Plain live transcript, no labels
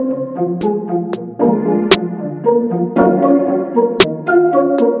Welcome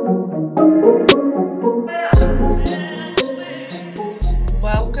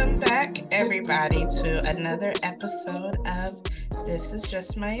back, everybody, to another episode of This Is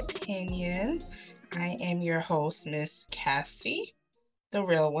Just My Opinion. I am your host, Miss Cassie, the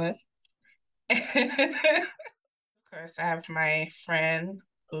real one. Of course, I have my friend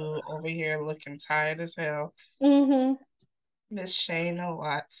who over here looking tired as hell, Mm-hmm. Miss Shayna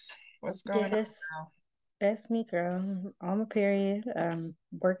Watts. What's Yeah, going that's me, girl. On a period.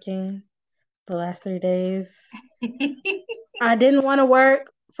 Working the last 3 days. on I didn't want to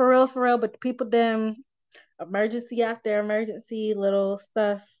work for real, but the people them emergency after emergency little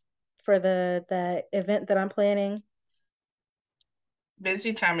stuff for the event that I'm planning.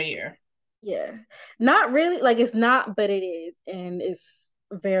 Busy time of year. Yeah. Not really, like it's not, but it is. And it's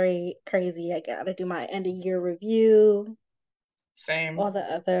very crazy. I gotta do my end of year review, Same. all the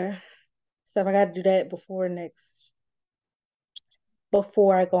other stuff. I gotta do that before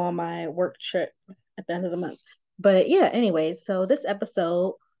I go on my work trip at the end of the month. But yeah, anyway, so this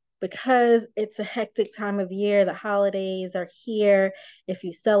episode, because it's a hectic time of year, the holidays are here. If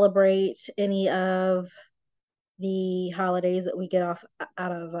you celebrate any of the holidays that we get off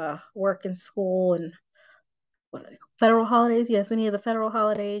out of work and school and what are they called? Federal holidays, yes, any of the federal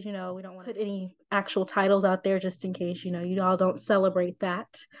holidays, we don't want to put any actual titles out there just in case, you all don't celebrate that.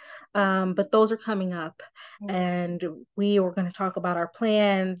 But those are coming up, and we were going to talk about our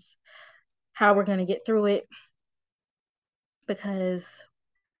plans, how we're going to get through it, because,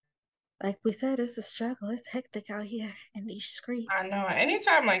 like we said, it's a struggle. It's hectic out here in these I streets. know.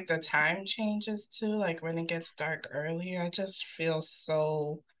 Anytime like the time changes too, like when it gets dark early, I just feel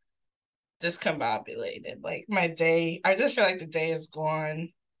so discombobulated. Like my day, I just feel like the day is gone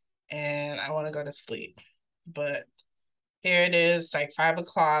and I want to go to sleep. But here it is, like 5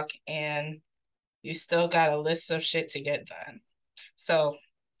 o'clock, and you still got a list of shit to get done. So,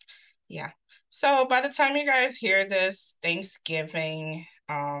 yeah. So by the time you guys hear this, Thanksgiving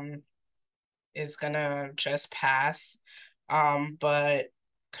is gonna just pass. But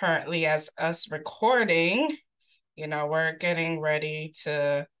currently as us recording, we're getting ready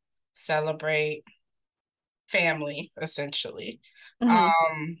to celebrate family essentially.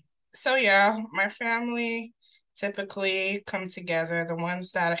 Mm-hmm. So yeah, my family typically come together. The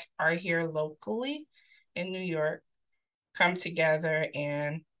ones that are here locally in New York come together,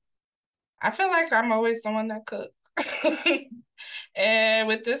 and I feel like I'm always the one that cook. And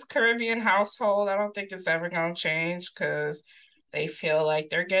with this Caribbean household, I don't think it's ever gonna change because they feel like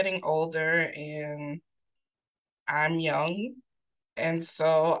they're getting older and I'm young, and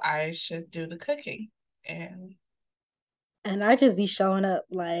so I should do the cooking. And And I just be showing up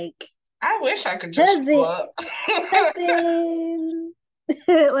like, I wish I could just show cousin, up. cousin,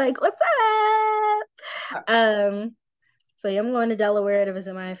 like, what's up? So yeah, I'm going to Delaware to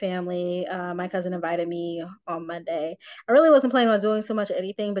visit my family. My cousin invited me on Monday. I really wasn't planning on doing so much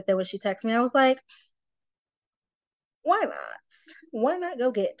anything, but then when she texted me, I was like, why not? Why not go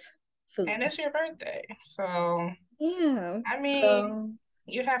get And food? it's your birthday. So, Yeah. I mean, So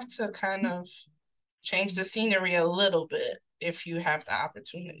you have to kind of change the scenery a little bit if you have the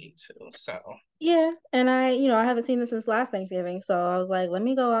opportunity to. So, yeah, and I haven't seen this since last Thanksgiving, so I was like, let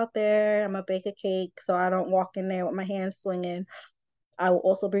me go out there. I'm gonna bake a cake so I don't walk in there with my hands swinging. I will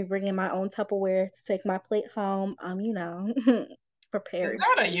also be bringing my own Tupperware to take my plate home. is Prepared.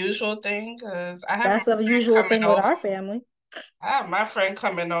 that a usual thing? Because That's a usual thing coming with over. our family. I have my friend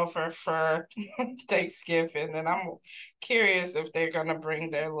coming over for Thanksgiving, and I'm curious if they're gonna bring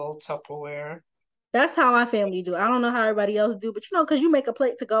their little Tupperware. That's how my family do. I don't know how everybody else do, but because you make a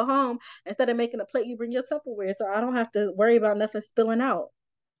plate to go home, instead of making a plate, you bring your Tupperware, so I don't have to worry about nothing spilling out.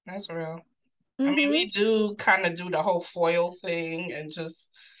 That's real. I mean, we Mm-hmm. do kind of do the whole foil thing and just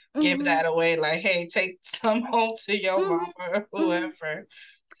give Mm-hmm. that away, like, hey, take some home to your mama Mm-hmm. or Mm-hmm. whoever.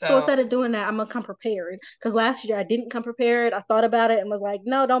 So So instead of doing that, I'm gonna come prepared. Because last year I didn't come prepared. I thought about it and was like,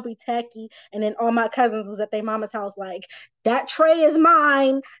 no, don't be tacky. And then all my cousins was at their mama's house, like, that tray is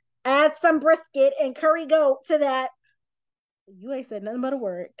mine. Add some brisket and curry goat to that. You ain't said nothing but a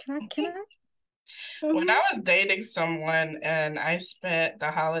word. Can I? Can I? when Mm-hmm. I was dating someone and I spent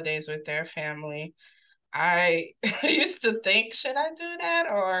the holidays with their family, I used to think, should I do that?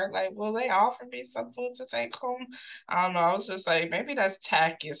 Or like, will they offer me some food to take home? I don't know. I was just like, maybe that's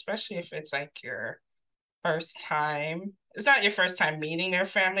tacky, especially if it's like your first time. It's not your first time meeting their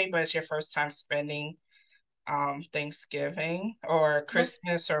family, but it's your first time spending Thanksgiving or That's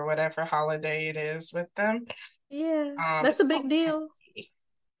Christmas or whatever holiday it is with them. yeah. That's It's a big okay. deal.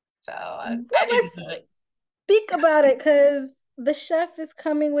 So Well, I didn't let's do it. speak about it because The chef is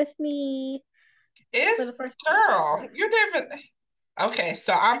coming with me for Is the first time. girl, you didn't even. Okay,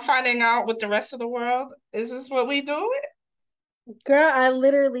 so I'm finding out with the rest of the world. Is this what we do? Girl, I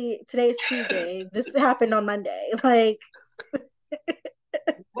literally today's Tuesday. This happened on Monday. Like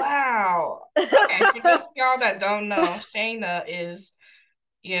Wow. Okay, for those of y'all that don't know, Shayna is,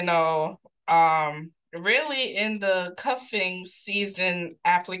 you know, really in the cuffing season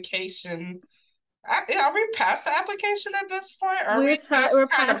application. Are we past the application at this point? Are we just we're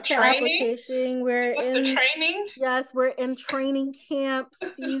kind of past the training? application. Is this the training? We're in training camp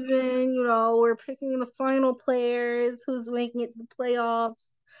season. You know, we're picking the final players who's making it to the playoffs.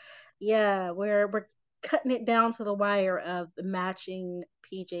 Yeah, we're cutting it down to the wire of the matching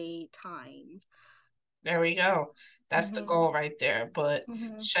PJ time. There we go. That's the Mm-hmm. goal right there. But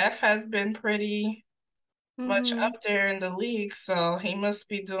Mm-hmm. Chef has been pretty much Mm-hmm. up there in the league, so he must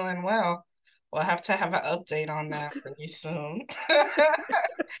be doing well. We'll have to have an update on that pretty soon.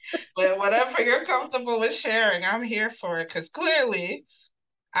 But whatever you're comfortable with sharing, I'm here for it because clearly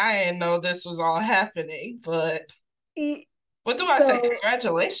I didn't know this was all happening. But what do I say? So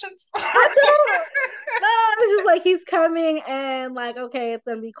Congratulations. I don't. No, it's just like he's coming and like, okay, it's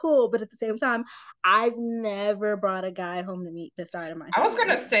gonna be cool. But at the same time, I've never brought a guy home to meet this side of my I was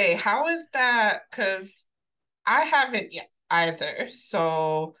gonna family. say, how is that? Because I haven't yet either.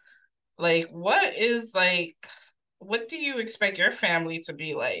 So, like, what do you expect your family to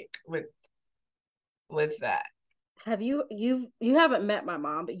be like with that? You haven't met my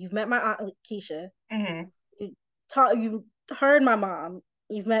mom, but you've met my aunt Keisha. Hmm. You heard my mom.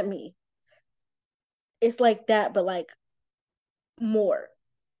 You've met me. It's like that, but like more.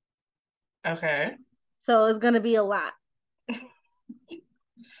 Okay. So it's gonna be a lot.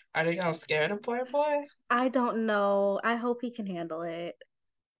 Are they gonna scare the poor boy? I don't know. I hope he can handle it.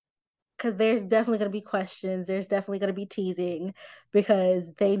 Because there's definitely going to be questions. There's definitely going to be teasing because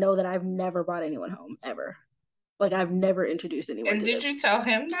they know that I've never brought anyone home ever. Like I've never introduced anyone And to did them. you tell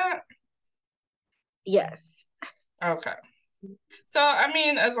him that? Yes. Okay. So, I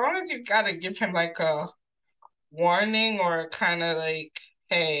mean, as long as you gotta give him like a warning or kind of like,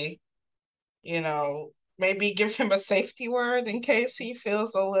 hey, maybe give him a safety word in case he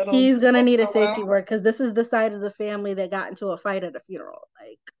feels a little He's going to need a safety overwhelmed. word because this is the side of the family that got into a fight at a funeral.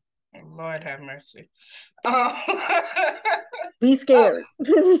 Like, Lord have mercy. Um, be scared.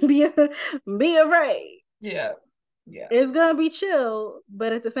 be, be afraid. yeah, yeah. It's going to be chill,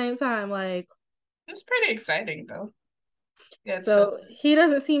 but at the same time, like, It's pretty exciting though. Yeah, so so he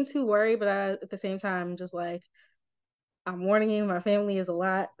doesn't seem too worried, but at the same time, just like, I'm warning you, my family is a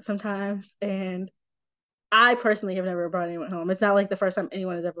lot sometimes. And I personally have never brought anyone home. It's not like the first time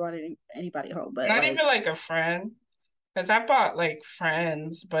anyone has ever brought anybody home, but not like, even like a friend, because I bought like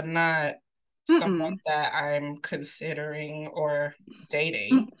friends, but not someone mm-mm, that I'm considering or mm-mm,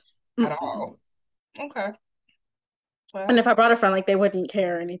 dating at mm-mm. all. Okay. And Well, if I brought a friend, like they wouldn't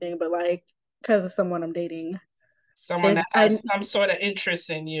care or anything, but like because of someone I'm dating, someone there's that has some sort of interest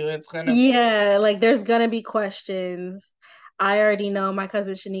in you, it's gonna be yeah, like there's gonna be questions. I already know my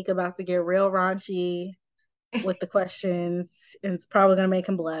cousin Shanika about to get real raunchy with the questions, and it's probably gonna make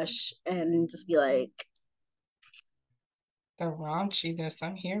him blush and just be like, the raunchiness.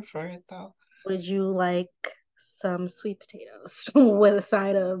 I'm here for it though. would you like some sweet potatoes with a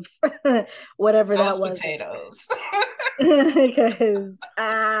side of whatever that Those was? potatoes. Because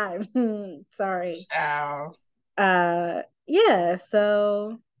sorry. Ow. Yeah,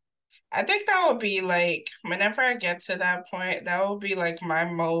 so I think that would be like whenever I get to that point, that would be like my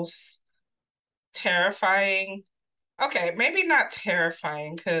most terrifying. Okay, maybe not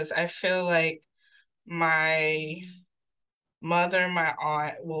terrifying because I feel like my mother, my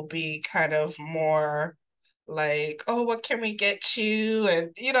aunt will be kind of more like, oh, what can we get you? And,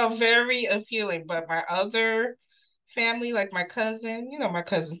 very appealing. But my other family, like my cousin, my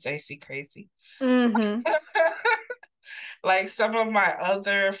cousin Stacey crazy. mm-hmm. Like some of my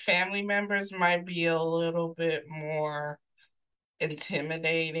other family members might be a little bit more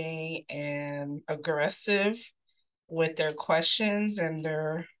intimidating and aggressive with their questions and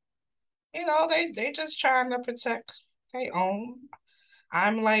they just trying to protect their own.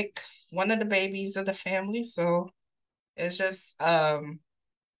 I'm like one of the babies of the family, so it's just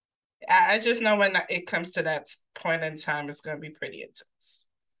I just know when it comes to that point in time, it's gonna be pretty intense.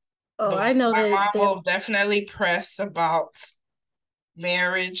 Oh, But I know my that mom will definitely press about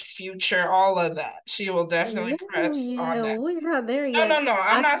marriage, future, all of that. She will definitely Ooh, press on yeah, that. we're not there No, yet. no, no.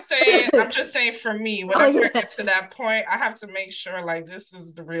 I'm I not saying, I'm just saying for me, oh whenever I yeah. get to that point, I have to make sure like this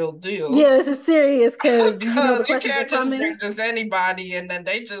is the real deal. Yeah, this is serious because the Because you questions are can't just bring coming. just anybody and then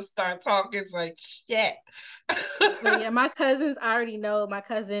they just start talking. It's like shit. But yeah, my cousins, I already know my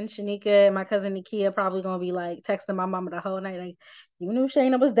cousin Shanika and my cousin Nikia probably gonna be like texting my mama the whole night, like, you knew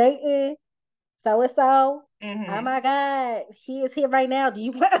Shayna was dating so and so. Oh Hmm. my God, he is here right now. Do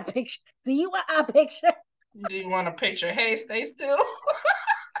you want a picture? Do you want a picture? Do you want a picture? Hey, stay still.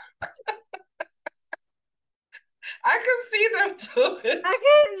 I can see them do it. I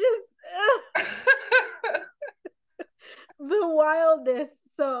can't just the wildest.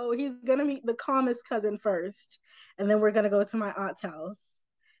 So he's gonna meet the calmest cousin first, and then we're gonna go to my aunt's house.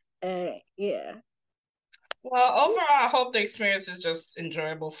 And yeah. Well, overall, I hope the experience is just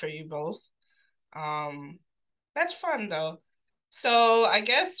enjoyable for you both. Um, that's fun though. So I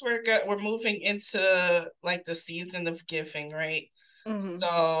guess we're moving into like the season of giving, right? Mhm.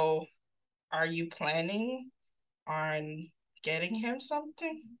 So are you planning on getting him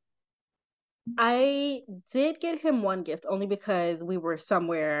something? I did get him one gift only because we were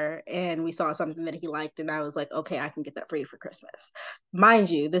somewhere and we saw something that he liked, and I was like, okay, I can get that for you for Christmas. Mind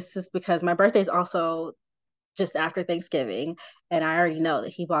you, this is because my birthday is also just after Thanksgiving, and I already know that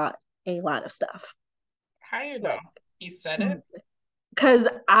he bought a lot of stuff. How you know? Like, He said it. because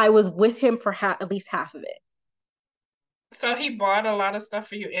I was with him for at least half of it. So he bought a lot of stuff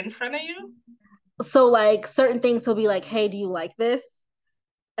for you in front of you? So, like, certain things he'll be like, hey, do you like this?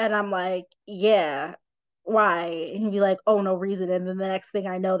 And I'm like, yeah. Why? And he'd be like, oh, no reason. And then the next thing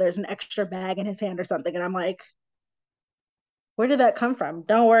I know, there's an extra bag in his hand or something. And I'm like, where did that come from?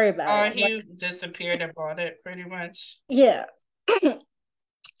 Don't worry about it. Oh, I'm like, he disappeared and bought it pretty much. yeah.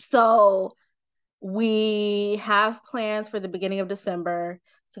 So we have plans for the beginning of December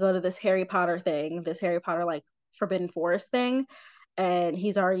to go to this Harry Potter thing, this Harry Potter like Forbidden Forest thing. And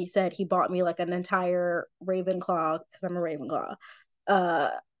he's already said he bought me like an entire Ravenclaw, because I'm a Ravenclaw, uh,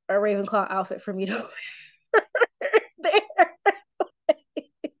 a Ravenclaw outfit for me to wear there.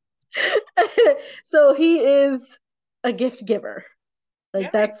 So he is a gift giver.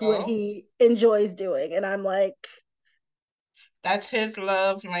 Like There we that's what go. he enjoys doing. And I'm like, That's his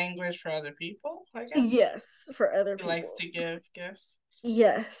love language for other people, I guess. yes, for other He likes people. to give gifts.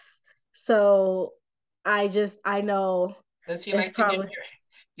 Yes. So I know Does he it's like to give probably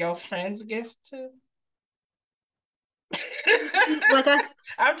your friends gifts too? like I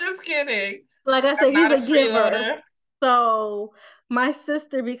I'm just kidding. like I I'm said, he's not a a giver. freeloader. So my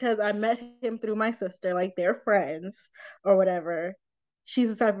sister, because I met him through my sister, like they're friends or whatever, she's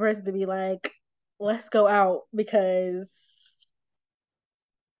the type of person to be like, let's go out because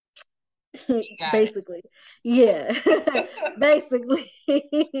He got it. basically, yeah, basically.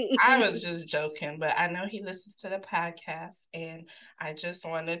 I was just joking, but I know he listens to the podcast, and I just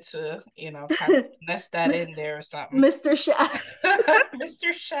wanted to, kind of nest that in there or something. Mr. Chef.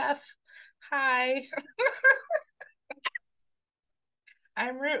 Mr. Chef, hi.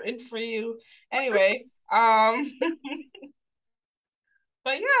 I'm rooting for you. Anyway,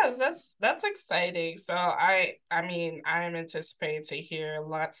 but yes, that's exciting. So I mean, I am anticipating to hear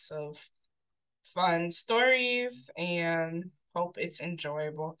lots of fun stories and hope it's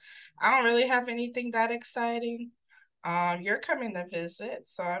enjoyable. I don't really have anything that exciting. You're coming to visit,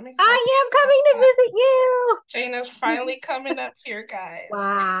 so I'm excited about that. I am coming to visit you. Shayna's finally coming up here, guys.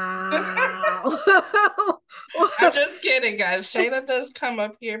 Wow. I'm just kidding, guys. Shayna does come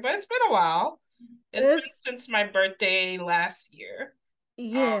up here, but it's been a while. It's been It's since my birthday last year.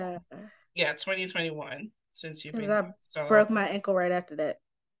 yeah, Yeah, 2021 since you've because been I here. So, broke my ankle right after that.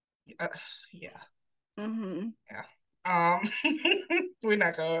 uh, yeah, Hmm. yeah. We're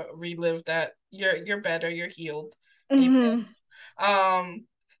not gonna relive that. You're better. You're healed. Amen. Hmm.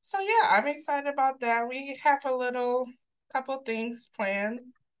 So yeah, I'm excited about that. We have a little couple things planned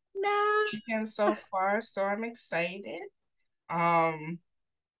Nah. weekend so far, so I'm excited. Um,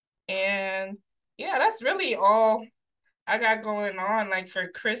 and yeah, that's really all I got going on. Like for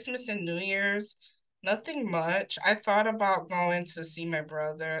Christmas and New Year's, nothing much. I thought about going to see my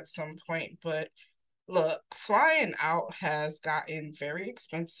brother at some point, but look, flying out has gotten very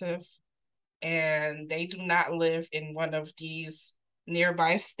expensive, and they do not live in one of these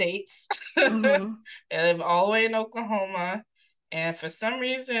nearby states. They Hmm. live all the way in Oklahoma. And for some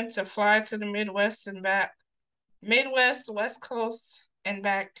reason, to fly to the Midwest and back, Midwest, West Coast, and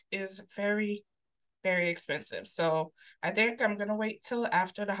back is very, very expensive. So I think I'm gonna wait till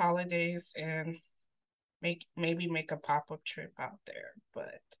after the holidays and maybe make a pop-up trip out there.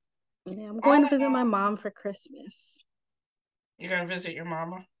 But Yeah, I'm all going in to visit my all, mom for Christmas. You're gonna visit your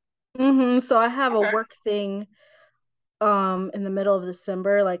mama? So I have a Okay. work thing in the middle of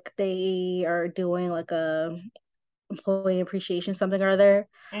December. Like they are doing like a employee appreciation something or other.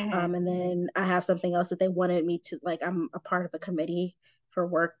 Mm-hmm. And then I have something else that they wanted me to like. I'm a part of a committee for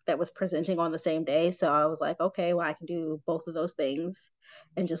work that was presenting on the same day. So I was like, okay, well, I can do both of those things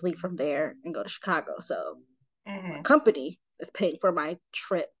and just leave from there and go to Chicago. So my Mm-hmm. company is paying for my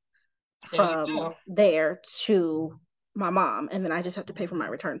trip There you from go. there to my mom, and then I just have to pay for my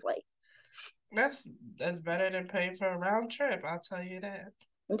return flight. That's that's better than paying for a round trip, I'll tell you that.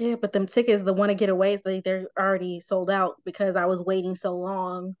 Yeah, but them tickets, the one to get away, they're already sold out because I was waiting so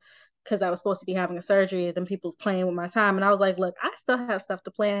long because I was supposed to be having a surgery. Then people's playing with my time, and I was like, look, I still have stuff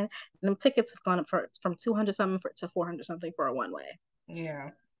to plan. And them tickets have gone up from 200 something to 400 something for a one way.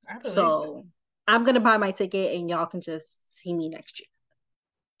 Yeah, I believe it. So I'm gonna buy my ticket, and y'all can just see me next year.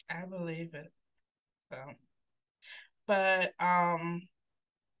 I believe it. So, but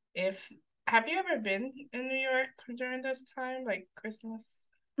if have you ever been in New York during this time, like Christmas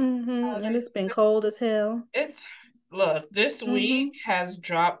And holiday it's been season? cold as hell. It's look, this week hmm has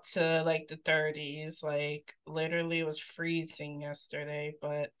dropped to like the 30s. Like literally it was freezing yesterday,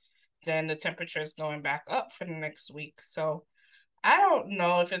 but then the temperature is going back up for the next week. So I don't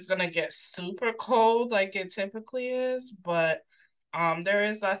know if it's gonna get super cold like it typically is, but there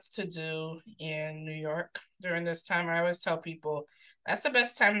is lots to do in New York during this time. I always tell people that's the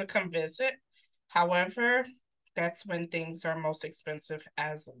best time to come visit. However, that's when things are most expensive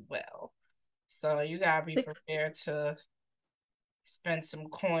as well. So you gotta be Six prepared to spend some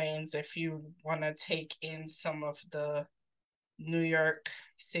coins if you want to take in some of the New York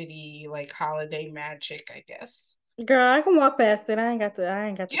City like holiday magic, I guess. Girl, I can walk past it. I ain't got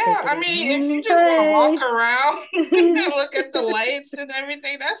to Yeah, take it I in. mean, if you just want to Hey. walk around and look at the lights and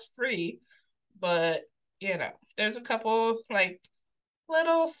everything, that's free. But, there's a couple like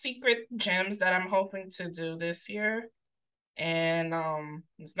little secret gems that I'm hoping to do this year. And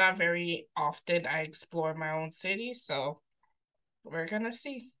it's not very often I explore my own city, so we're gonna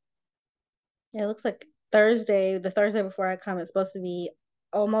see. It looks like the Thursday before I come, it's supposed to be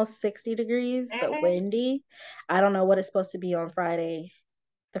almost 60 degrees, but Mm-mm. windy. I don't know what it's supposed to be on Friday,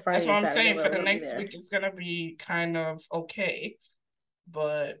 the That's Friday what and I'm Saturday saying. For where the we're gonna be next there. week, it's gonna be kind of okay,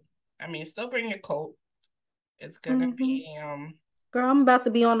 but I mean, still bring your coat. It's gonna hmm be Girl, I'm about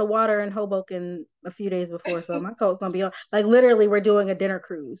to be on the water in Hoboken a few days before, so my coat's gonna be on. Like literally, we're doing a dinner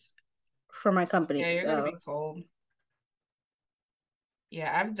cruise for my yeah, company. you're gonna So be cold.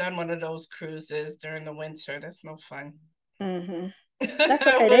 Yeah, I've done one of those cruises during the winter. That's no fun. hmm that's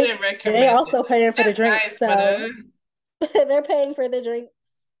I okay. They wouldn't they recommend it. also paying for the It's drinks, nice, but so they're paying for the drinks.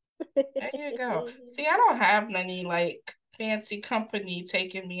 there you go. See, I don't have any like fancy company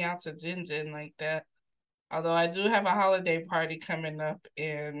taking me out to Din Din like that. Although I do have a holiday party coming up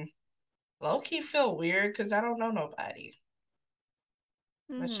and low key feel weird because I don't know nobody.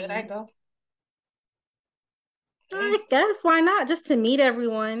 But should I hmm go? I guess why not? Just to meet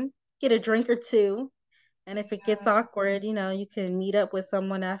everyone, get a drink or two. And if it gets Yeah. awkward, you can meet up with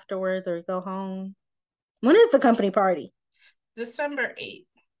someone afterwards or go home. When is the company party? December 8th.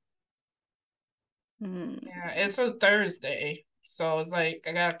 Hmm. Yeah, it's a Thursday. So it's like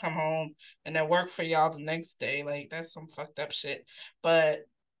I gotta come home and then work for y'all the next day. Like that's some fucked up shit. But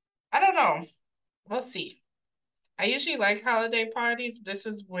I don't know. We'll see. I usually like holiday parties. This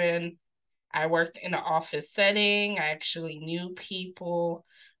is when I worked in an office setting. I actually knew people.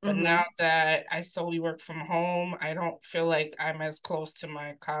 But now hmm that I solely work from home, I don't feel like I'm as close to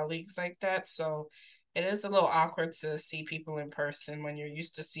my colleagues like that. So it is a little awkward to see people in person when you're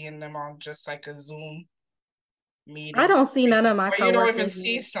used to seeing them on just like a Zoom I meeting. don't see none of my Or you don't even coworkers.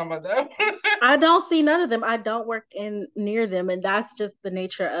 see some of them. I don't see none of them. I don't work in near them, and that's just the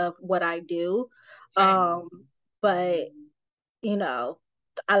nature of what I do. Same. Um, but you know,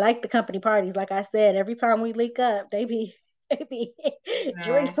 I like the company parties. Like I said, every time we link up, they be No.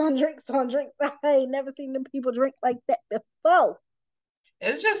 drinks on drinks on drinks. I ain't never seen them people drink like that before.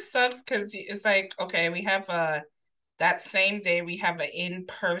 It just sucks because it's like, okay, we have that same day we have an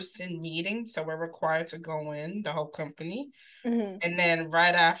in-person meeting, so we're required to go in, the whole company. hmm And then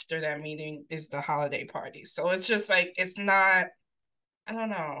right after that meeting is the holiday party. So it's just like it's not, I don't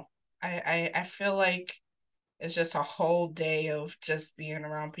know. I feel like it's just a whole day of just being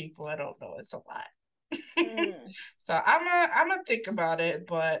around people. I don't know. It's a lot. Mm. So I'm gonna think about it,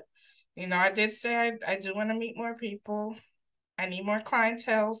 but I did say I do want to meet more people. I need more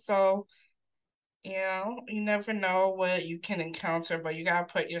clientele, so you never know what you can encounter, but you gotta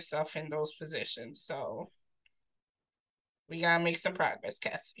put yourself in those positions. So we gotta make some progress,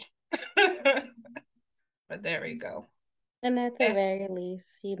 Cassie. But there we go. And at the Yeah, very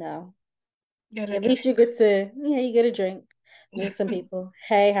least, you know, get a at drink. least you get to, yeah, you get a drink, meet some people.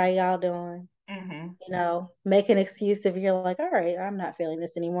 Hey, how y'all doing? Hmm. You know, make an excuse if you're like, all right, I'm not feeling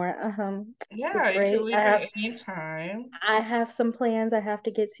this anymore. This is Yeah, you can great. leave at any time. I have some plans I have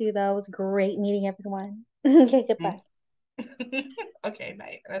to get to though. It was great meeting everyone. Okay, Mhm. goodbye. Okay,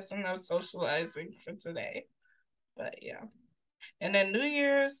 night. That's enough socializing for today. But yeah. And then New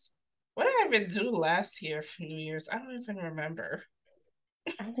Year's, what did I even do last year for New Year's? I don't even remember.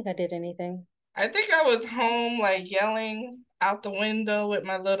 I don't think I did anything. I think I was home like yelling out the window with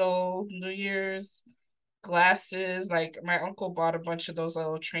my little New Year's glasses. Like my uncle bought a bunch of those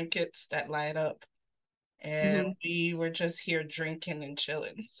little trinkets that light up, and Hmm. we were just here drinking and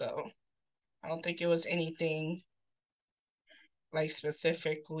chilling. So I don't think it was anything like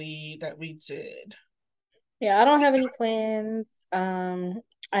specifically that we did. Yeah, I don't have any plans.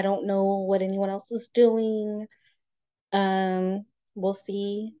 I don't know what anyone else is doing. Um, we'll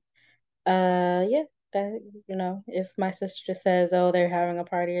see. Yeah, that if my sister says, "Oh, they're having a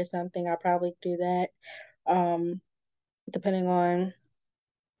party or something," I'll probably do that. Um, Depending on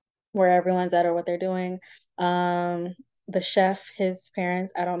where everyone's at or what they're doing. Um, the chef, his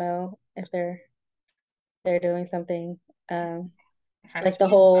parents, I don't know if they're doing something. Um, Has like the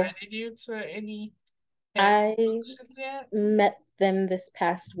he whole invited you to any family I functions yet? met them this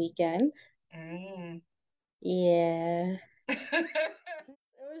past weekend. Mm. Yeah.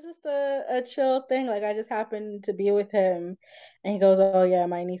 It was just a chill thing. Like I just happened to be with him and he goes, "Oh yeah,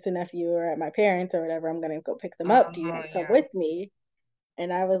 my niece and nephew are at my parents or whatever. I'm gonna go pick them up. Do you want to come Yeah. with me?"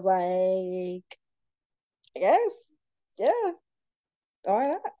 And I was like, I guess, yeah, why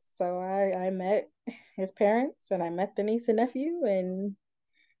not? So I met his parents and I met the niece and nephew and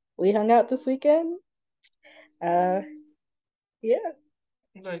we hung out this weekend. Uh yeah.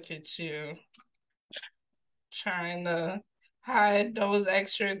 Look at you trying to hide those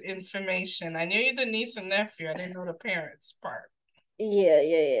extra information. I knew you the niece and nephew. I didn't know the parents part.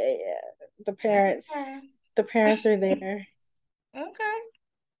 Yeah. The parents Okay. the parents are there. Okay.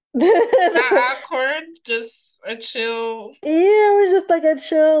 Not Yeah, awkward, just a chill. it was just like a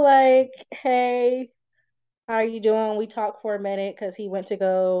chill, like, hey, how are you doing? We talked for a minute because he went to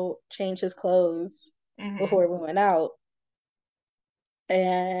go change his clothes Hmm. before we went out.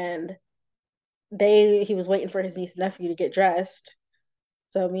 And he was waiting for his niece and nephew to get dressed.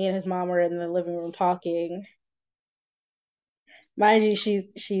 So me and his mom were in the living room talking. Mind you,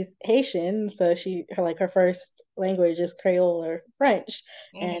 she's Haitian, so her first language is Creole or French,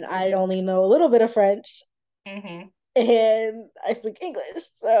 and Hmm. I only know a little bit of French, Hmm. and I speak English.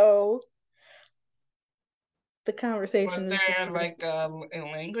 So the Was conversation was just there a little like a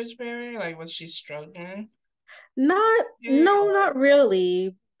language barrier? Like, was she struggling? not Yeah. no, not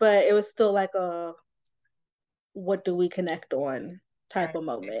really, but it was still like a what do we connect on I type of see.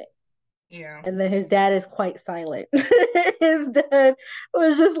 moment. Yeah. And then his dad is quite silent. His dad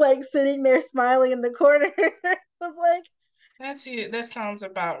was just like sitting there smiling in the corner. Was like, That's you. That sounds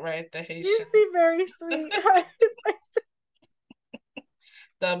about right. The you Haitian, seem very sweet.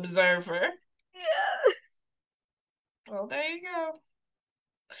 the observer. Yeah. Well, there you go.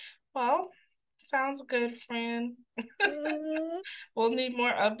 Well, sounds good, friend. Mm, We'll need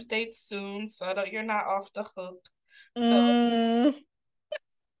more updates soon so that you're not off the hook. So mm,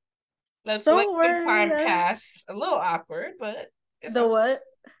 let's let don't some worry. time pass. A little awkward, but it's The okay. what?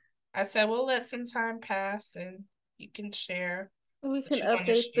 I said we'll let some time pass and you can share We what can you want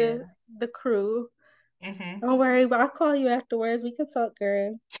to update share. the crew. Hmm. Don't worry, but I'll call you afterwards. We can talk,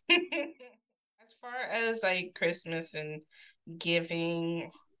 girl. As far as like Christmas and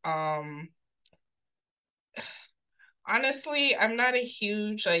giving, um, honestly, I'm not a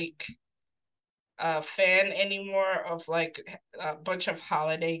huge like fan anymore of like a bunch of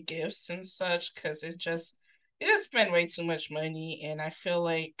holiday gifts and such because you just spend way too much money and I feel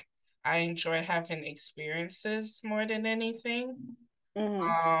like I enjoy having experiences more than anything. Hmm.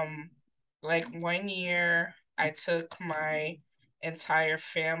 Um, like one year I took my entire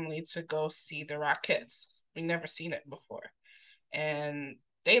family to go see the Rockettes. We never seen it before. And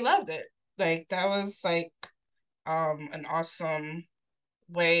they loved it. Like that was like an awesome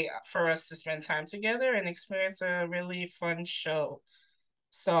way for us to spend time together and experience a really fun show.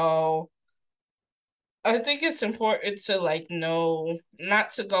 So I think it's important to like know not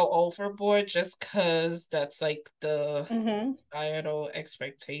to go overboard just because that's like the Hmm. societal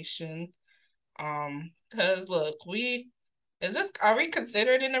expectation. Because look, we is this are we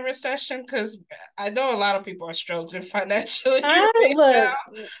considered in a recession? Because I know a lot of people are struggling financially I right look,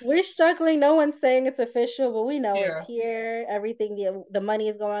 now. we're struggling. No one's saying it's official, but we know it's Yeah. here. Everything, the money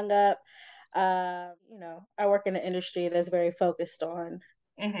is going up. I work in an industry that's very focused on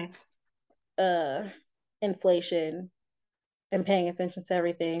Mm-hmm. uh inflation and paying attention to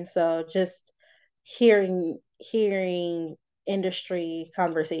everything. So just hearing industry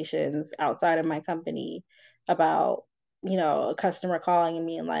conversations outside of my company about, a customer calling and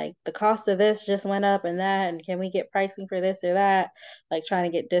being like, the cost of this just went up and that, and can we get pricing for this or that? Like trying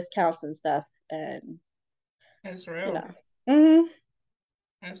to get discounts and stuff. And, It's you real. know. hmm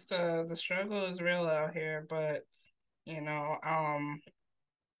It's the struggle is real out here, but you know,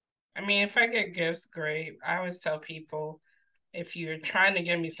 I mean, if I get gifts, great. I always tell people if you're trying to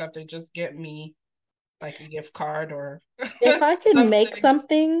give me something, just get me like a gift card or If I can make something.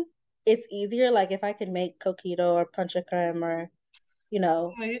 something, it's easier. Like if I can make coquito or puncha creme or,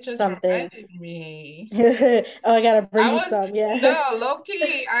 Oh, you just something. reminded me. Oh, I gotta bring I you was some, yeah. no low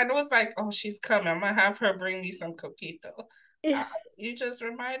key. I was like, oh, she's coming. I'm gonna have her bring me some coquito. Uh, you just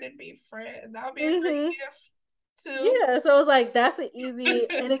reminded me, friend. That'll be a great hmm gift too. Yeah, so it was like that's an easy,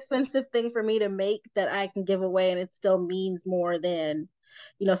 inexpensive thing for me to make that I can give away, and it still means more than,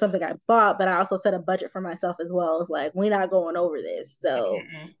 something I bought. But I also set a budget for myself as well. It's like we're not going over this. So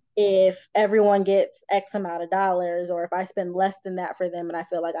Mm-mm. if everyone gets X amount of dollars, or if I spend less than that for them, and I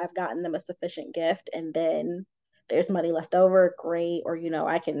feel like I've gotten them a sufficient gift, and then there's money left over, great. Or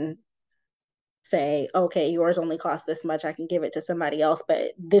I can say, okay, yours only costs this much. I can give it to somebody else,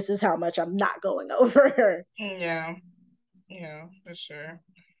 but this is how much I'm not going over. Yeah, yeah, for sure.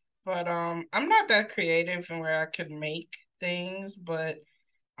 But I'm not that creative in where I could make things, but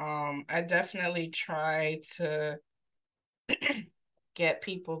I definitely try to get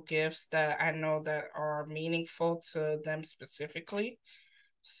people gifts that I know that are meaningful to them specifically.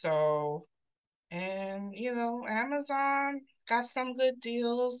 So, and Amazon got some good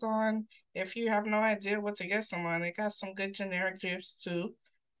deals on if you have no idea what to get someone, they got some good generic gifts too,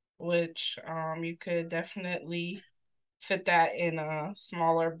 which you could definitely fit that in a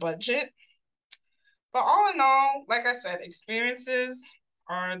smaller budget. But all in all, like I said, experiences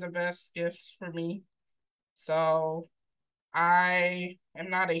are the best gifts for me. So I am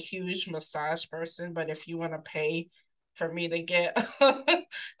not a huge massage person, but if you want to pay for me to get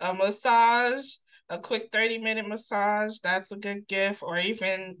a massage, a quick 30-minute massage, that's a good gift, or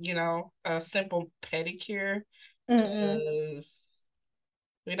even, a simple pedicure, Mm-mm. because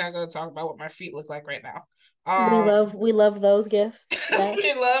we're not going to talk about what my feet look like right now. We Um, love we love those gifts. we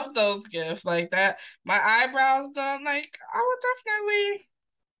Yes. love those gifts like that. My eyebrows done, like, I would definitely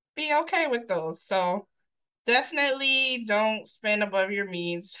be okay with those. So, definitely don't spend above your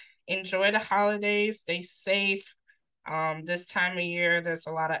means. Enjoy the holidays. Stay safe. This time of year, there's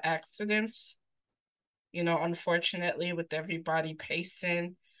a lot of accidents, unfortunately, with everybody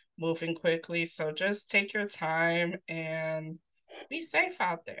pacing, moving quickly. So just take your time and be safe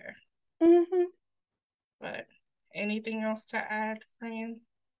out there. hmm But anything else to add, friend?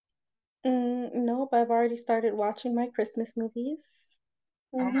 Nope, I've already started watching my Christmas movies.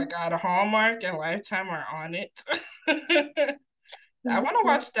 Oh my hmm God, Hallmark and Lifetime are on it. I Yep, want to yep.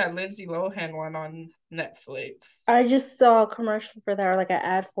 watch that Lindsay Lohan one on Netflix. I just saw a commercial for that, or like an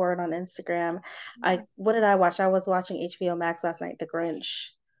ad for it on Instagram. What did I watch? I was watching HBO Max last night, The Grinch.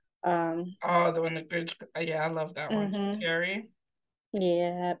 Oh, the one the Grinch. Yeah, I love that one. hmm Carrie.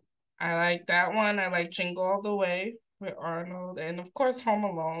 Yeah. I like that one. I like Jingle All the Way with Arnold, and of course Home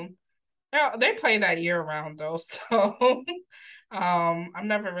Alone. Yeah, they play that year round though, so I'm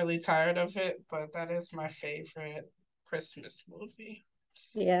never really tired of it. But that is my favorite Christmas movie.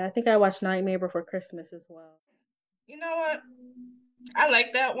 Yeah, I think I watched Nightmare Before Christmas as well. You know what? I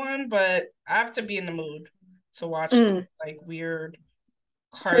like that one, but I have to be in the mood to watch Mm. like weird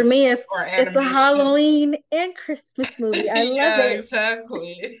For cartoon me, or it's a animation. Halloween and Christmas movie. I love Yeah, it.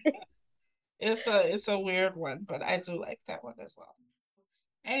 exactly. It's a weird one, but I do like that one as well.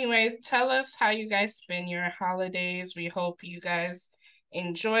 Anyway, tell us how you guys spend your holidays. We hope you guys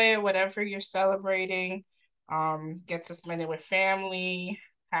enjoy it, whatever you're celebrating. Get to spend it with family,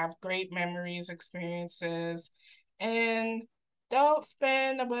 have great memories, experiences, and don't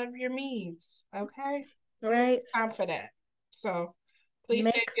spend above your means. Okay, we don't Right? have time for that. So please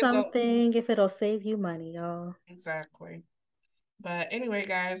save Make your little something if it'll save you money, y'all. exactly. But anyway,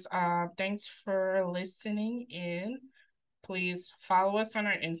 guys, thanks for listening in. Please follow us on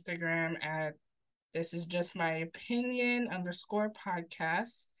our Instagram at this is just my opinion underscore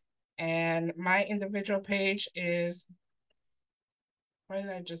podcast. And my individual page is why did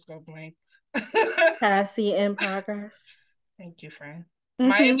I just go blank? Cassie in progress. Thank you, friend.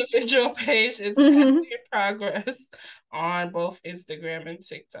 My hmm individual page is hmm Cassie in Progress on both Instagram and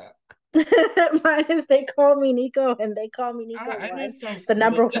TikTok. Mine is they call me Nico and they call me Nico I one. need some The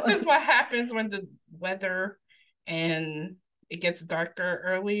number sleep. This one. is what happens when the weather and it gets darker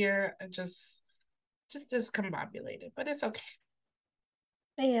earlier. I just discombobulated, but it's okay.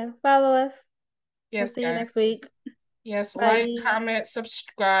 Yeah, follow us. We'll Yes, see you guys. next week. Yes, like, Bye. comment,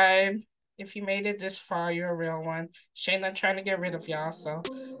 subscribe. If you made it this far, you're a real one. Shayna trying to get rid of y'all, so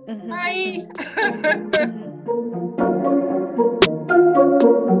bye.